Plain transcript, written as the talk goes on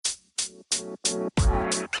Hey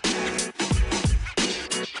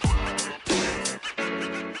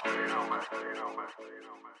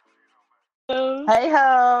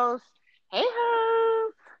hoes, Hey ho!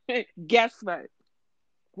 Guess what?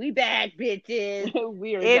 we back bitches.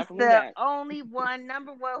 We are It's definitely the back. only one,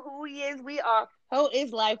 number one, who he is. We are Ho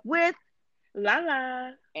is Life with La la.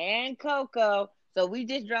 and Coco. So we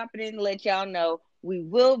just drop it in to let y'all know we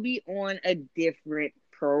will be on a different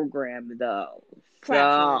program though.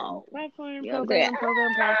 Platform. So Platform, you know what I'm saying?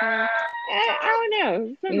 program, platform. I don't know.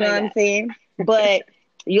 You Something know like what I'm that. saying? But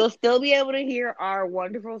you'll still be able to hear our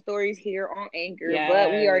wonderful stories here on Anchor,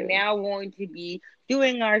 but we are Yes. now going to be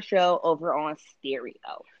doing our show over on stereo.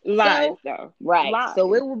 Live So, though. right. So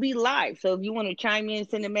Live. it will be live. So if you want to chime in,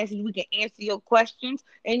 send a message, we can answer your questions,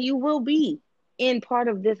 and you will be in part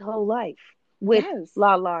of this whole life with Yes.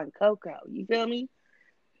 Lala and Coco. You feel me?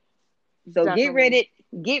 So Definitely.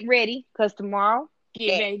 get ready, because tomorrow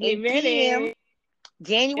Get at ready, get 8 p.m., ready.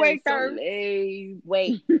 January It's so 3rd, late.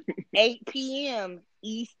 wait, 8 p.m.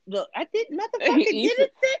 East. Look, I did motherfucker. Eastern Did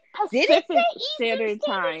it Pacific say Eastern Standard Standard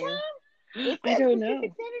Time. Time? It I says don't Pacific know.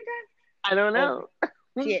 Standard I don't Time. Oh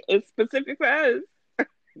know. shit. It's specific for us.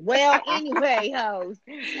 Well, anyway, hoes,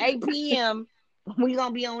 8 p.m. We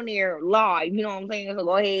gonna be on there live. You know what I'm saying? So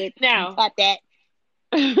go ahead, you Now, tap that.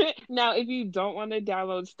 now, if you don't want to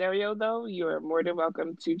download stereo, though, you're more than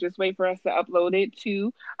welcome to just wait for us to upload it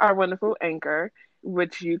to our wonderful Anchor,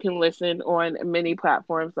 which you can listen on many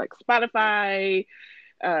platforms like Spotify,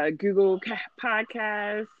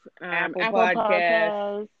 Podcasts, Apple Apple Podcast,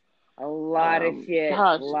 Podcasts, a lot of shit,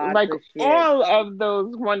 gosh, lots like of shit. all of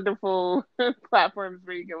those wonderful platforms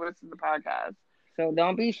where you can listen to podcasts. So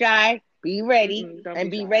don't be shy. Be ready Don't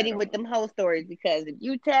and be be shy at ready with all. them whole stories, because if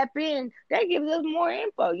you tap in, that gives us more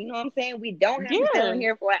info. You know what I'm saying? We don't have to stay on Yeah.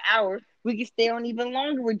 here for an hour. We can stay on even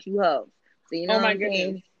longer with you hoes. So you know Oh what my I'm goodness.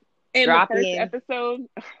 saying? And the Drop first in. episode,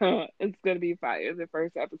 it's gonna be fire. The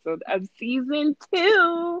first episode of season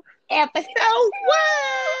 2. Episode Oh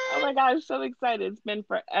my 1. gosh, so excited. It's been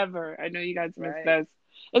forever. I know you guys missed Right. us.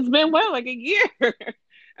 It's been what, like a year? I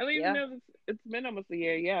don't even Yeah. know if it's been almost a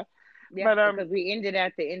year, yeah. Yeah. But Because we ended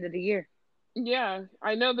at the end of the year. yeah,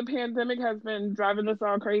 I know the pandemic has been driving us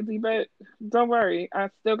all crazy, but don't worry, I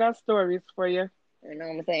still got stories for you. You know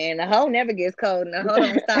what I'm saying? The hoe never gets cold, and the hoe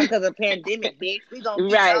don't stop because of pandemic, bitch. We gonna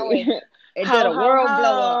keep Right. going until Ho the ho world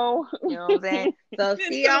blow up. ho. You know what I'm saying? So see Until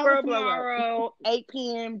the y'all world blow up. tomorrow, 8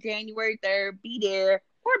 p.m., January 3rd. Be there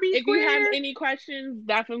or be If you have square. any questions,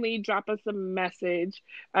 definitely drop us a message.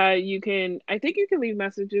 I think you can leave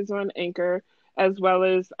messages on Anchor, as well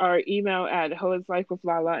as our email at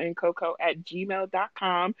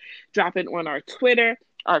hoislifewithlalaandcoco@gmail.com. Drop it on our Twitter,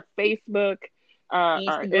 our Facebook, our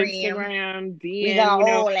Instagram. Instagram, We DM, got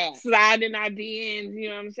all that. slide in our DMs, you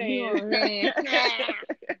know what I'm You know saying? what I'm saying?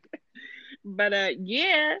 But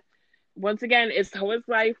yeah, once again, it's Ho is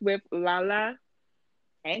Life with Lala,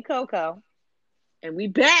 And Coco. and we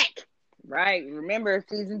back. Right. Remember,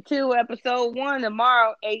 season 2, episode 1,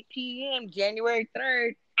 tomorrow, 8 p.m., January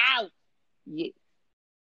 3rd. Out. Yeah.